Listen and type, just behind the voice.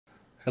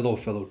Hello,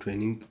 fellow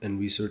training and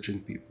researching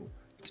people.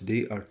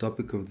 Today, our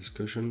topic of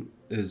discussion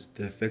is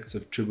the effects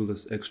of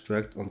Tribulus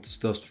extract on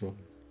testosterone.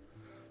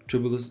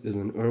 Tribulus is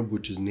an herb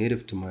which is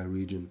native to my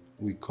region.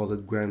 We call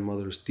it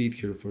grandmother's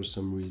teeth here for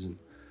some reason.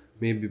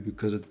 Maybe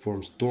because it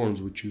forms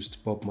thorns which used to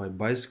pop my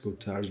bicycle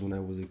tires when I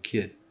was a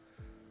kid.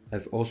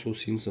 I've also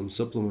seen some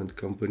supplement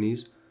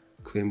companies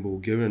claim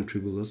Bulgarian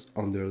Tribulus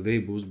on their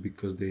labels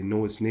because they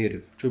know it's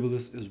native.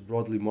 Tribulus is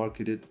broadly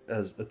marketed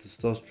as a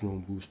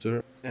testosterone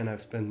booster, and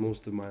I've spent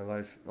most of my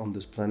life on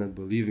this planet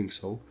believing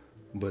so,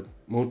 but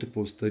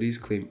multiple studies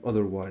claim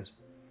otherwise.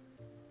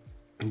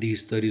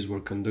 These studies were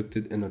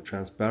conducted in a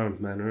transparent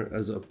manner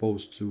as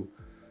opposed to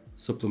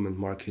supplement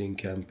marketing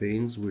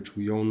campaigns, which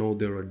we all know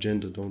their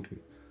agenda, don't we?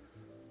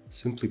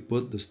 Simply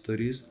put, the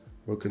studies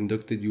were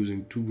conducted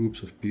using two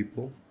groups of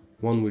people,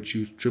 one which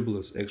used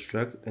Tribulus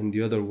extract and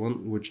the other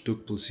one which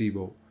took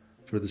placebo,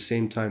 for the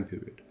same time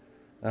period.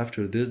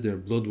 After this, their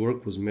blood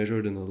work was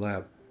measured in a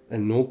lab,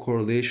 and no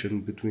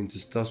correlation between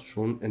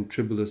testosterone and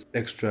Tribulus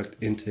extract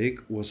intake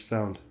was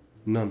found.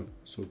 None.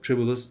 So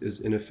Tribulus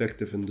is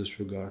ineffective in this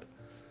regard.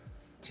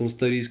 Some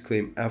studies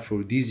claim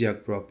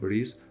aphrodisiac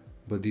properties,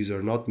 but these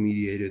are not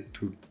mediated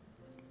through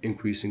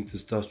increasing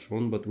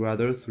testosterone, but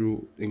rather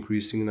through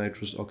increasing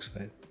nitrous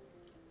oxide.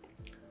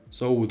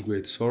 So with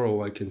great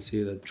sorrow, I can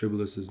say that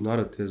Tribulus is not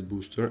a test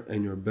booster,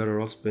 and you're better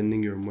off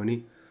spending your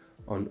money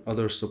on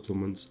other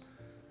supplements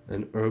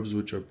and herbs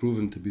which are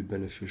proven to be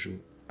beneficial.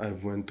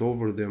 I've went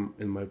over them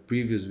in my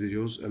previous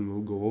videos and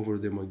will go over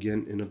them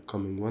again in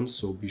upcoming ones,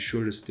 so be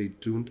sure to stay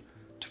tuned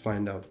to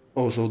find out.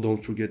 Also,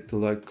 don't forget to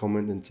like,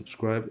 comment and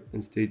subscribe,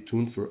 and stay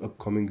tuned for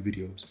upcoming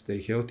videos.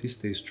 Stay healthy,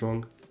 stay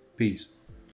strong, peace.